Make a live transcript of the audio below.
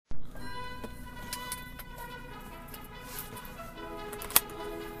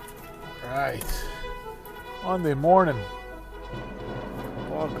right. Monday morning.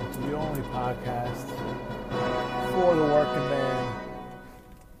 Welcome to the only podcast for the working man,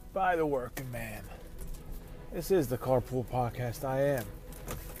 by the working man. This is the Carpool Podcast. I am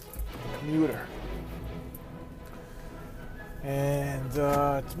a commuter. And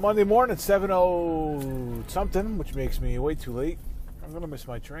it's Monday morning at 7:00 something, which makes me way too late. I'm going to miss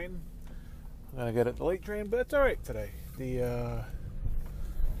my train. I'm going to get the late train, but it's all right today.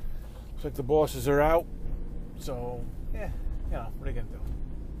 Looks like the bosses are out. So, yeah, what are you going to do?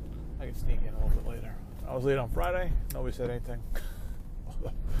 I can sneak in a little bit later. I was late on Friday. Nobody said anything.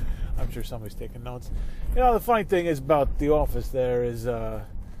 Although, I'm sure somebody's taking notes. The funny thing is about the office there is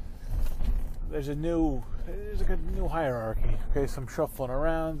there's a new hierarchy. Okay, so I'm shuffling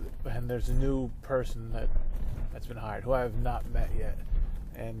around, and there's a new person that's been hired who I have not met yet.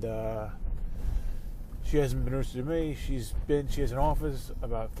 And she hasn't been interested in me. She has an office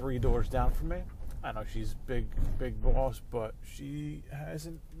about 3 doors down from me. I know she's big boss, but she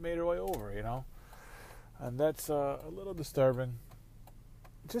hasn't made her way over, and that's a little disturbing.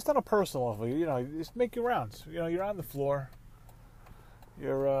 Just on a personal level, just make your rounds. You're on the floor.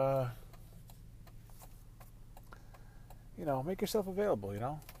 You're, make yourself available.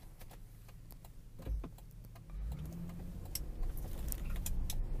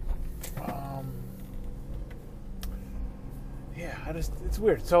 It's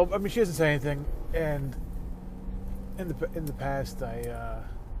weird. So, she doesn't say anything, and in the past, the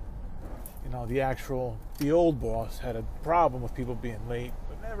old boss had a problem with people being late,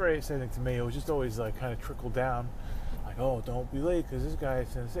 but never said anything to me. It was just always kind of trickled down, like, oh, don't be late because this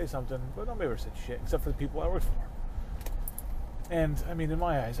guy's going to say something, but nobody ever said shit except for the people I work for. And, in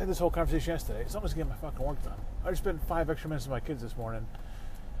my eyes, I had this whole conversation yesterday. Someone's getting my fucking work done. I just spent 5 extra minutes with my kids this morning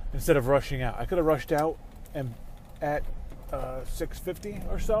instead of rushing out. I could have rushed out and at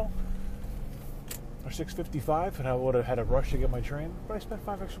 6:50 or so, or 6:55, and I would have had a rush to get my train. But I spent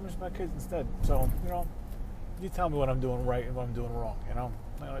 5 extra minutes with my kids instead. So, you tell me what I'm doing right and what I'm doing wrong.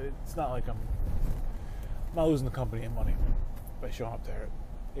 It's not like I'm not losing the company and money by showing up there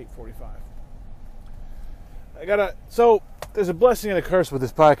at 8:45. So there's a blessing and a curse with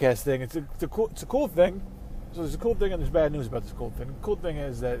this podcast thing. It's a cool thing. So there's a cool thing and there's bad news about this cool thing. The cool thing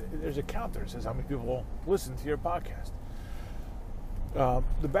is that there's a counter that says how many people listen to your podcast.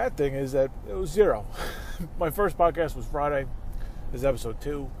 The bad thing is that it was 0. My first podcast was Friday. This is episode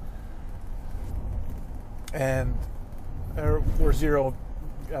 2. And there were 0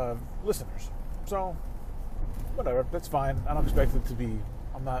 listeners. So, whatever. That's fine. I don't expect it to be...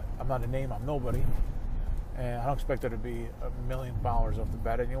 I'm not a name. I'm nobody. And I don't expect there to be 1 million followers off the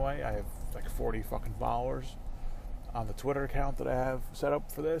bat anyway. I have 40 fucking followers on the Twitter account that I have set up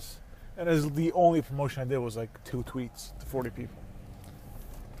for this. And the only promotion I did was 2 tweets to 40 people.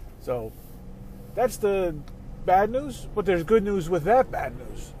 So, that's the bad news, but there's good news with that bad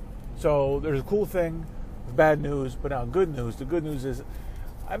news. So, there's a cool thing with bad news, but now good news. The good news is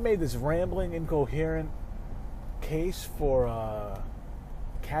I made this rambling, incoherent case for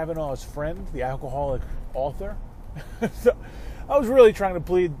Kavanaugh's friend, the alcoholic author. So, I was really trying to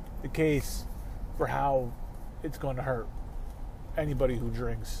plead the case for how it's going to hurt anybody who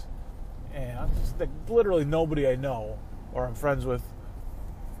drinks. And I'm just literally nobody I know or I'm friends with,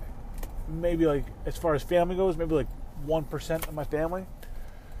 maybe as far as family goes, maybe 1% of my family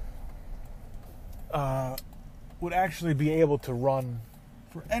would actually be able to run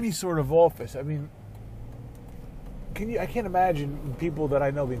for any sort of office. I can't imagine people that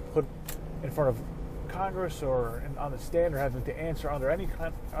I know being put in front of Congress or on the stand or having to answer under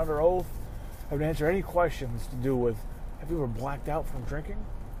oath, having to answer any questions to do with have you ever blacked out from drinking?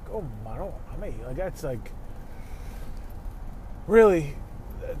 Oh my God, that's really,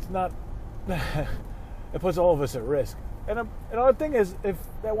 it's not. It puts all of us at risk. And the thing is, if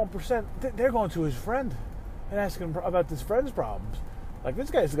that 1%, they're going to his friend and asking him about this friend's problems. This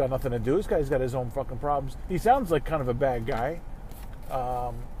guy's got nothing to do. This guy's got his own fucking problems. He sounds like kind of a bad guy.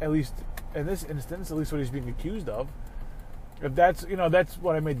 At least in this instance, at least what he's being accused of. If that's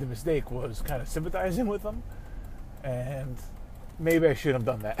what I made the mistake, was kind of sympathizing with him. And maybe I shouldn't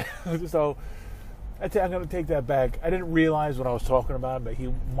have done that. So I'm going to take that back. I didn't realize when I was talking about him that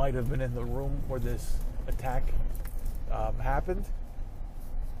he might have been in the room where this attack happened,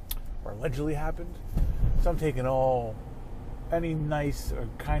 or allegedly happened. So I'm taking any nice or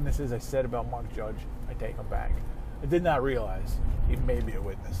kindnesses I said about Mark Judge, I take them back. I did not realize he may be a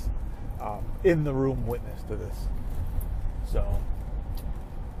witness, in the room witness to this. So,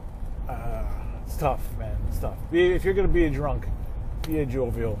 it's tough, man. It's tough. If you're going to be a drunk, be a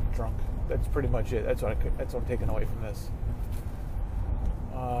jovial drunk. That's pretty much it. That's what I'm taking away from this.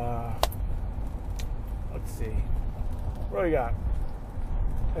 Let's see. What do we got?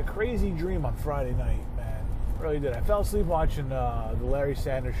 A crazy dream on Friday night, man. Really did. I fell asleep watching the Larry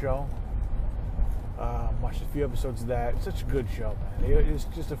Sanders Show. Watched a few episodes of that. It's such a good show, man. It's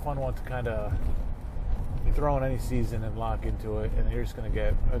just a fun one to kind of throw in any season and lock into it, and you're just going to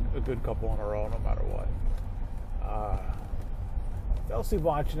get a good couple in a row no matter what. Fell asleep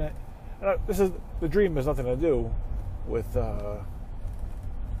watching it. And the dream has nothing to do with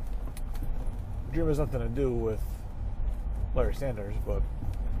Larry Sanders, but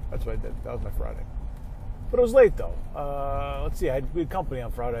that's what I did. That was my Friday. But it was late though. Let's see, we had company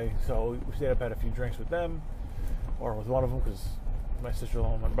on Friday, so we stayed up, had a few drinks with them, or with one of them, because my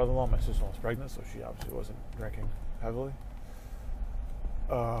sister-in-law and my brother-in-law, my sister-in-law was pregnant, so she obviously wasn't drinking heavily.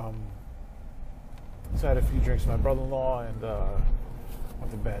 So I had a few drinks with my brother-in-law and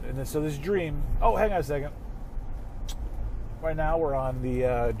went to bed. And then, so this dream, oh, hang on a second. Right now we're on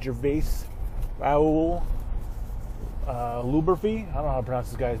the Gervais Raoul Luberfi. I don't know how to pronounce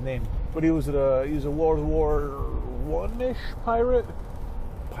this guy's name, but he was a World War I-ish pilot.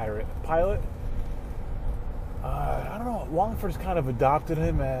 I don't know. Wallingford's kind of adopted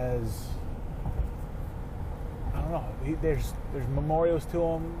him as, I don't know. There's memorials to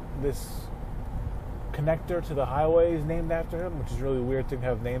him. This connector to the highway is named after him, which is a really weird thing to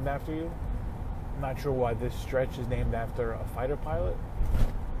have named after you. I'm not sure why this stretch is named after a fighter pilot.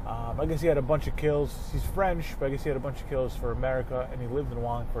 I guess he had a bunch of kills. He's French, but I guess he had a bunch of kills for America, and he lived in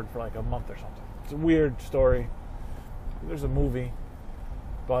Wallingford for like a month or something. It's a weird story. There's a movie.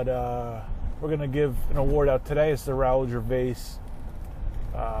 But we're going to give an award out today. It's the Raoul Gervais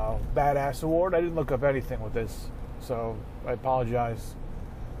Badass Award. I didn't look up anything with this, so I apologize.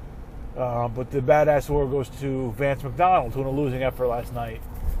 But the Badass Award goes to Vance McDonald, who in a losing effort last night.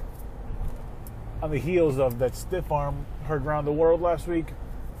 On the heels of that stiff arm heard around the world last week.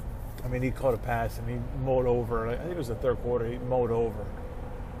 I mean, he caught a pass and he mowed over. I think it was the third quarter. He mowed over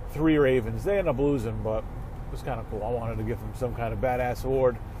 3 Ravens. They ended up losing, but it was kind of cool. I wanted to give him some kind of badass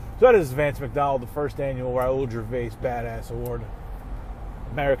award. So that is Vance McDonald, the first annual Raoul Gervais Badass Award.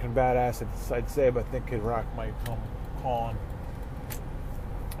 American Badass, I'd say, but I think Kid Rock might come calling.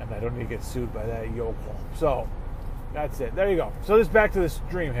 And I don't need to get sued by that yokel. So, that's it. There you go. So this back to this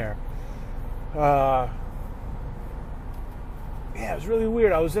dream here. Yeah, it was really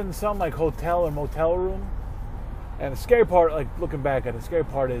weird. I was in some like hotel or motel room, and the scary part, like looking back at it, the scary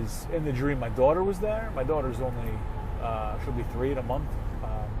part is in the dream my daughter was there. My daughter's only she'll be 3 in a month,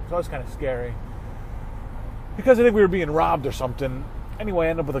 so that was kind of scary because I think we were being robbed or something. Anyway,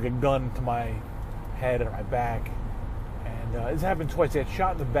 I ended up with like a gun to my head or my back, and this happened twice. I got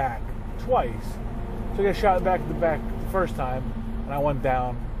shot in the back twice. So I got shot in the back the first time, and I went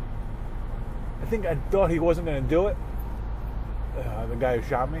down. I think I thought he wasn't going to do it. The guy who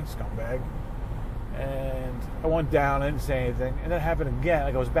shot me, scumbag. And I went down, I didn't say anything. And then it happened again.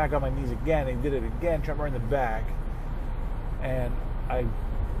 Like I was back on my knees again. He did it again, shot me right in the back. And I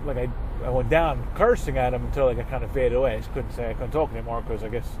went down cursing at him until like I kind of faded away. I couldn't talk anymore because I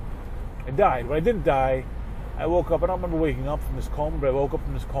guess I died. But I didn't die. I woke up. I don't remember waking up from this coma, but I woke up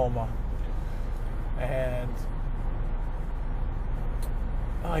from this coma. And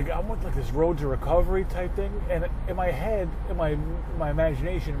like I went like this road to recovery type thing, and in my head, in my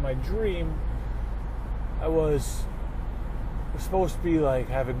imagination, in my dream, I was supposed to be like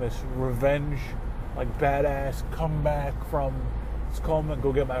having this revenge, like badass comeback from this coma and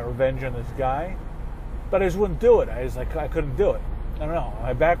go get my revenge on this guy, but I just wouldn't do it. I couldn't do it. I don't know.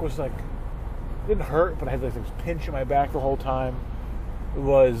 My back was like, it didn't hurt, but I had like this pinch in my back the whole time. It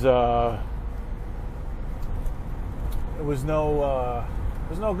was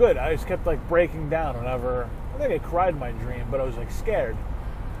no good. I just kept like breaking down whenever. I think I cried in my dream, but I was like scared,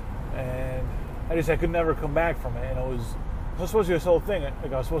 and I could never come back from it. And I was supposed to do this whole thing.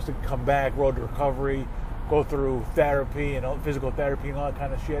 Like I was supposed to come back, road to recovery, go through therapy and physical therapy and all that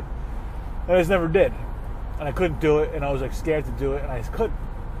kind of shit. And I just never did, and I couldn't do it. And I was like scared to do it, and I just couldn't.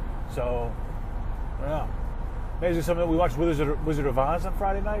 So I don't know. Maybe it's something we watched Wizard of Oz on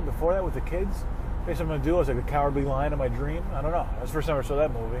Friday night before that with the kids. Maybe something to do. I was like the Cowardly Lion in my dream. I don't know. That's the first time I saw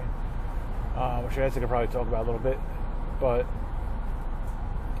that movie. Which I guess I could probably talk about a little bit. But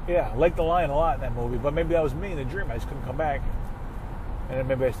yeah, I liked the lion a lot in that movie. But maybe that was me in the dream. I just couldn't come back. And then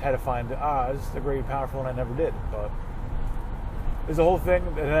maybe I just had to find Oz, the great and powerful, and I never did. But there's a whole thing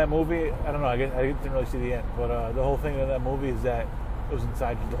in that movie. I don't know. I guess I didn't really see the end. But the whole thing in that movie is that it was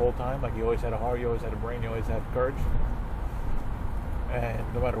inside you the whole time. Like you always had a heart, you always had a brain, you always had courage.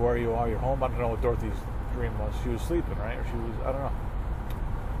 And no matter where you are, you're home. I don't know what Dorothy's dream was. She was sleeping, right? Or she was, I don't know.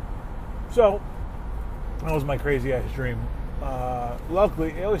 So, that was my crazy ass dream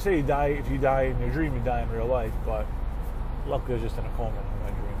Luckily, they always say if you die in your dream, you die in real life. But luckily, I was just in a coma in my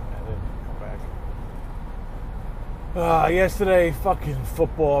dream, and I didn't come back. Yesterday, fucking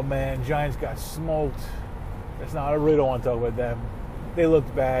football, man. Giants got smoked. I really don't want to talk about them. They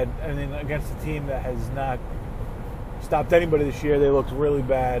looked bad, and then against a team that has not stopped anybody this year, they looked really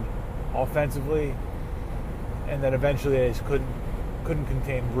bad offensively, and then eventually they just couldn't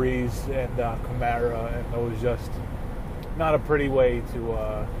contain Breeze and Kamara, and it was just not a pretty way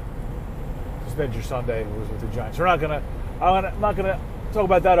to spend your Sunday with the Giants. I'm not gonna talk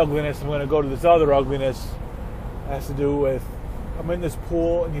about that ugliness. I'm gonna go to this other ugliness. It has to do with I'm in this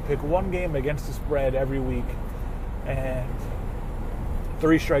pool, and you pick one game against the spread every week, and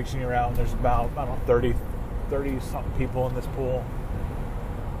 3 strikes and you're out. And there's about 30 something people in this pool.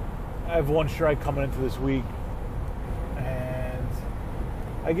 I have 1 strike coming into this week, and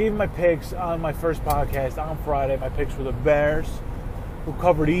I gave my picks on my first podcast on Friday. My picks were the Bears, who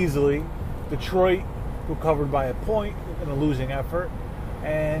covered easily, Detroit, who covered by a point in a losing effort,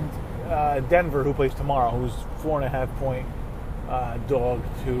 and Denver, who plays tomorrow, who's 4.5 point dog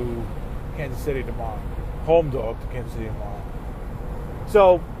to Kansas City tomorrow. Home dog to Kansas City tomorrow.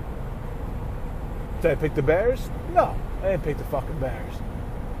 So, did I pick the Bears? No, I didn't pick the fucking Bears.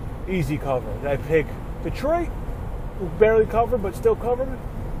 Easy cover. Did I pick Detroit, who barely covered but still covered?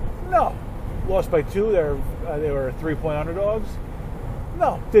 No. Lost by 2. They were 3-point underdogs?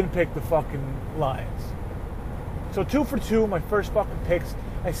 No, didn't pick the fucking Lions. So 2 for 2, my first fucking picks.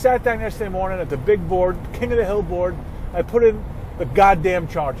 I sat down yesterday morning at the big board, King of the Hill board. I put in the goddamn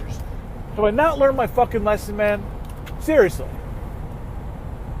Chargers. Have I not learned my fucking lesson, man? Seriously.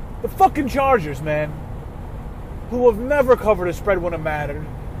 The fucking Chargers, man, who have never covered a spread when it mattered,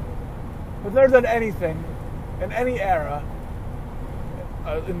 have never done anything in any era,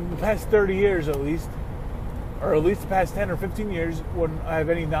 in the past 30 years at least, or at least the past 10 or 15 years when I have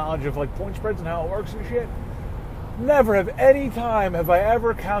any knowledge of like point spreads and how it works and shit. Never have any time have I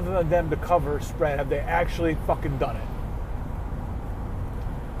ever counted on them to cover a spread. Have they actually fucking done it?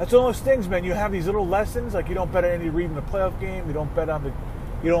 That's one of those things, man. You have these little lessons, like you don't bet Andy Reid in the playoff game. You don't bet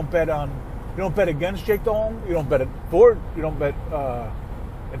against Jake Delhomme. You don't bet in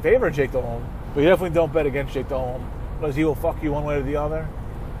favor of Jake Delhomme. But you definitely don't bet against Jake Delhomme, because he will fuck you one way or the other.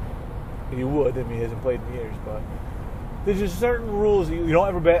 He would. I mean, he hasn't played in years, but there's just certain rules. You don't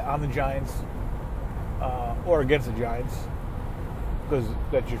ever bet on the Giants or against the Giants, because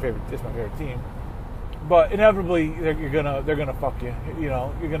that's your favorite. It's my favorite team. But inevitably, they're gonna fuck you. You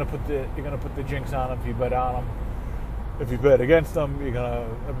know, you're gonna put the jinx on them if you bet on them. If you bet against them, you're gonna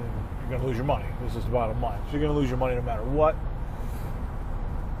lose your money. This is the bottom line. So you're gonna lose your money no matter what.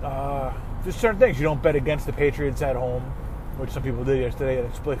 Just certain things. You don't bet against the Patriots at home, which some people did yesterday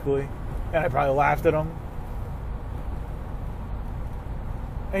inexplicably, and I probably laughed at them.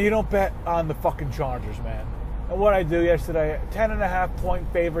 And you don't bet on the fucking Chargers, man. And what I do yesterday, 10.5 point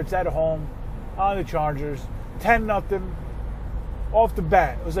favorites at home on the Chargers, 10-0 off the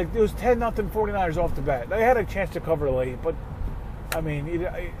bat. It was 10-0 49ers off the bat. They had a chance to cover late, but I mean, you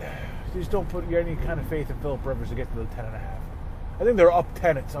just don't put any kind of faith in Phillip Rivers to get to the 10.5. I think they're up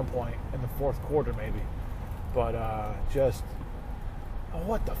 10 at some point in the fourth quarter, maybe. But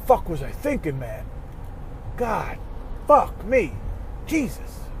what the fuck was I thinking, man? God, fuck me,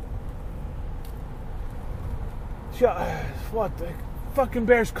 Jesus. What the fucking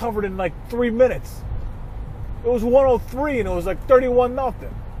Bears covered in like 3 minutes. It was 103 and it was like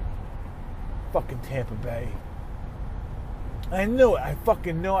 31-0. Fucking Tampa Bay. I knew it. I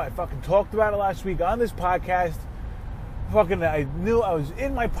fucking knew it. I fucking talked about it last week on this podcast. I knew I was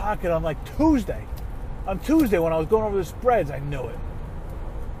in my pocket on like Tuesday. On Tuesday when I was going over the spreads, I knew it.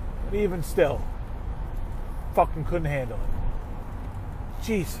 But even still, fucking couldn't handle it.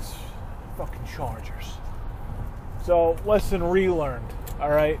 Jesus. Fucking Chargers. So, lesson relearned.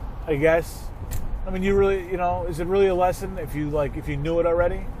 Alright, I guess. I mean, is it really a lesson if you knew it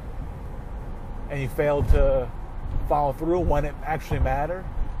already and you failed to follow through when it actually mattered?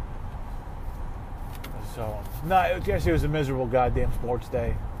 So, yesterday was a miserable goddamn sports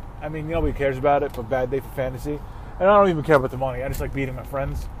day. I mean, nobody cares about it, but bad day for fantasy. And I don't even care about the money. I just like beating my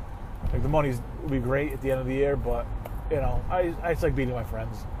friends. Like, the money will be great at the end of the year, but, I just like beating my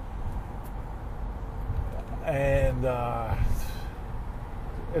friends. And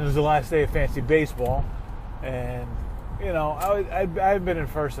it was the last day of fantasy baseball, and I've been in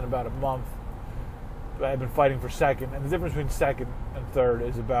first in about a month, but I've been fighting for second, and the difference between second and third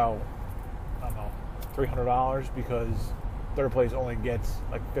is about, I don't know, $300, because third place only gets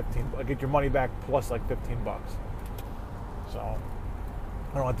like get your money back plus like $15. So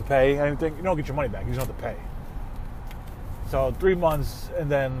I don't have to pay anything. You don't get your money back, you just don't have to pay. So 3 months,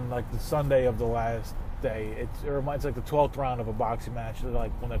 and then like the Sunday of the last day, it reminds like the 12th round of a boxing match. They're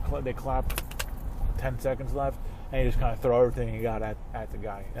like when they clap, 10 seconds left, and you just kind of throw everything you got at the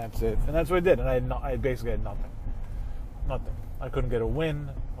guy. That's it, and that's what I did. And I basically had nothing. I couldn't get a win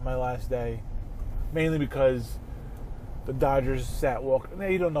on my last day, mainly because the Dodgers sat Walker.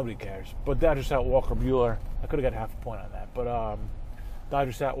 Nobody cares, but Dodgers sat Walker Buehler. I could have got half a point on that, but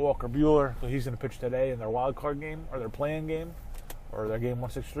Dodgers sat Walker Buehler, so he's going to pitch today in their wild card game, or their play-in game, or their game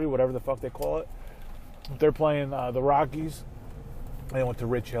 163, whatever the fuck they call it. They're playing the Rockies. I went to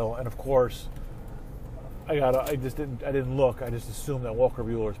Rich Hill, and of course, I didn't look. I just assumed that Walker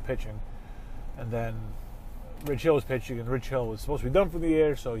Buehler was pitching, and then Rich Hill was pitching, and Rich Hill was supposed to be done for the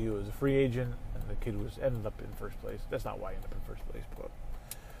year, so he was a free agent, and the kid ended up in first place. That's not why he ended up in first place,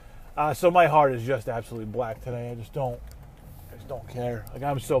 but so my heart is just absolutely black today. I just don't care. Like,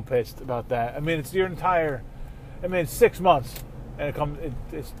 I'm so pissed about that. I mean, it's it's 6 months, and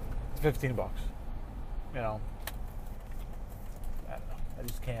it's $15. You know, I don't know. I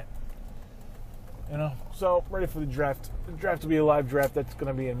just can't. You know, so ready for the draft. The draft will be a live draft. That's going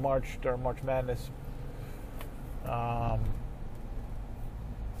to be in March, during March Madness. That's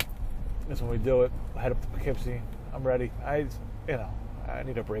when we do it. I head up to Poughkeepsie. I'm ready. I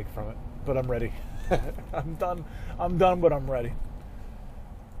need a break from it, but I'm ready. I'm done, but I'm ready.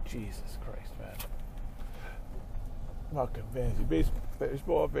 Jesus Christ, man. Fucking fantasy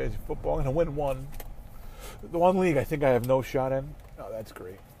baseball, fantasy football. I'm going to win one. The one league I think I have no shot in. Oh, that's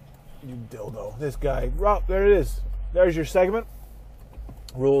great. You dildo. This guy. Oh, there it is. There's your segment.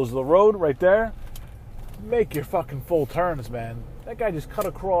 Rules of the road right there. Make your fucking full turns, man. That guy just cut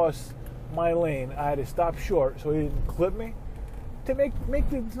across my lane. I had to stop short so he didn't clip me. To make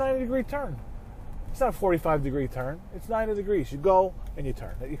the 90-degree turn. It's not a 45-degree turn. It's 90 degrees. You go and you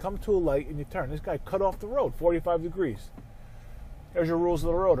turn. You come to a light and you turn. This guy cut off the road, 45 degrees. There's your rules of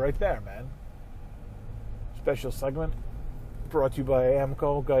the road right there, man. Special segment brought to you by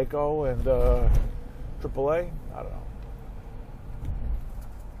Amco, Geico, and AAA. I don't know.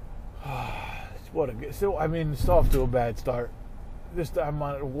 It's off to a bad start.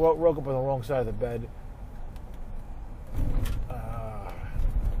 Woke up on the wrong side of the bed.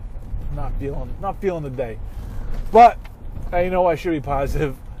 Not feeling the day, but I should be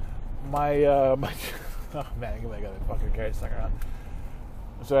positive. My oh man, I gotta fucking carry this thing around.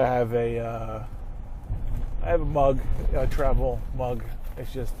 So I have a mug, a travel mug.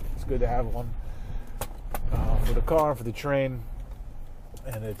 It's good to have one for the car, for the train,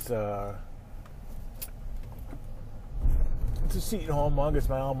 and it's a Seton Hall mug. It's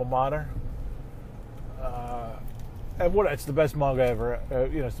my alma mater. And it's the best mug I ever,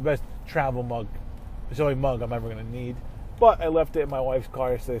 it's the best travel mug. It's the only mug I'm ever going to need. But I left it in my wife's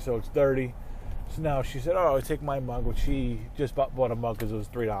car yesterday, so it's dirty. So now she said, I'll take my mug, which she just bought a mug because it was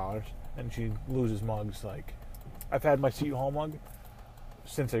 $3. And she loses mugs. Like, I've had my Seton Hall mug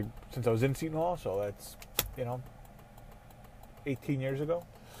since I was in Seton Hall, so that's, 18 years ago.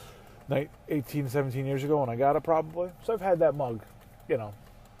 18, 17 years ago when I got it, probably. So I've had that mug,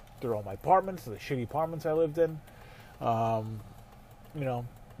 through all my apartments, the shitty apartments I lived in.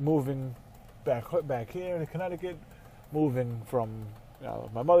 Moving back here to Connecticut, moving from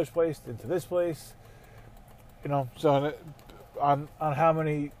my mother's place into this place. So on how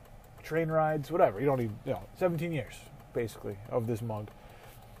many train rides, whatever. You don't need, 17 years, basically, of this mug.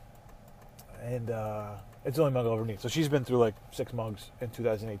 And it's the only mug I'll ever need. So she's been through like 6 mugs in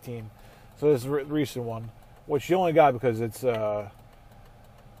 2018. So this is a recent one, which she only got because it's, like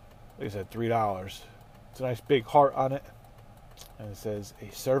I said, $3. It's a nice big heart on it. And it says, a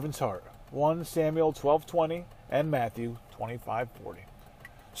servant's heart. 1 Samuel 12:20 and Matthew 25:40.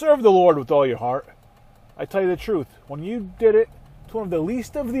 Serve the Lord with all your heart. I tell you the truth. When you did it to one of the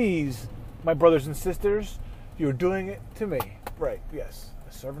least of these, my brothers and sisters, you're doing it to me. Right, yes.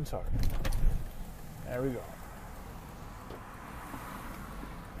 A servant's heart. There we go.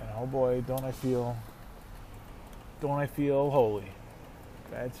 And oh boy, don't I feel holy.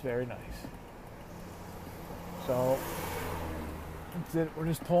 That's very nice. So that's it. We're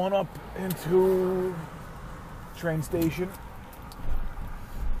just pulling up into train station.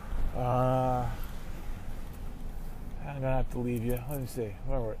 I'm gonna have to leave you. Let me see.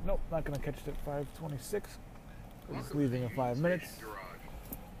 Where were we? Nope, not gonna catch it at 5:26. It's leaving in 5 minutes.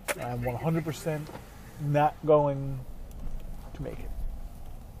 I'm 100% not going to make it.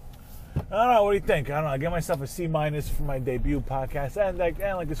 I don't know. What do you think? I don't know. I gave myself a C- for my debut podcast. I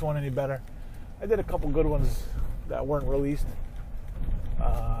didn't like this one any better. I did a couple good ones that weren't released.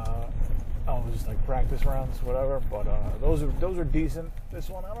 it was just like practice rounds, whatever. But those are decent. This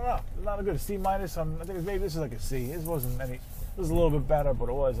one, I don't know, not a good C minus. I think maybe this is like a C. This wasn't any. It was a little bit better, but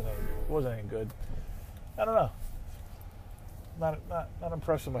it wasn't any good. I don't know. Not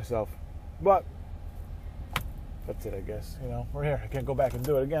impressed with myself, but that's it, I guess. You know, we're here. I can't go back and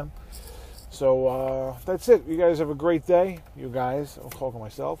do it again. So that's it. You guys have a great day. You guys, I'm talking to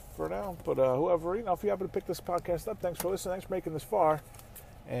myself for now, but whoever, you know, if you happen to pick this podcast up, thanks for listening. Thanks for making this far.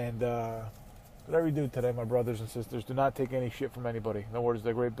 And whatever you do today, my brothers and sisters, do not take any shit from anybody. In other words,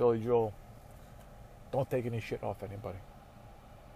 the great Billy Joel, don't take any shit off anybody.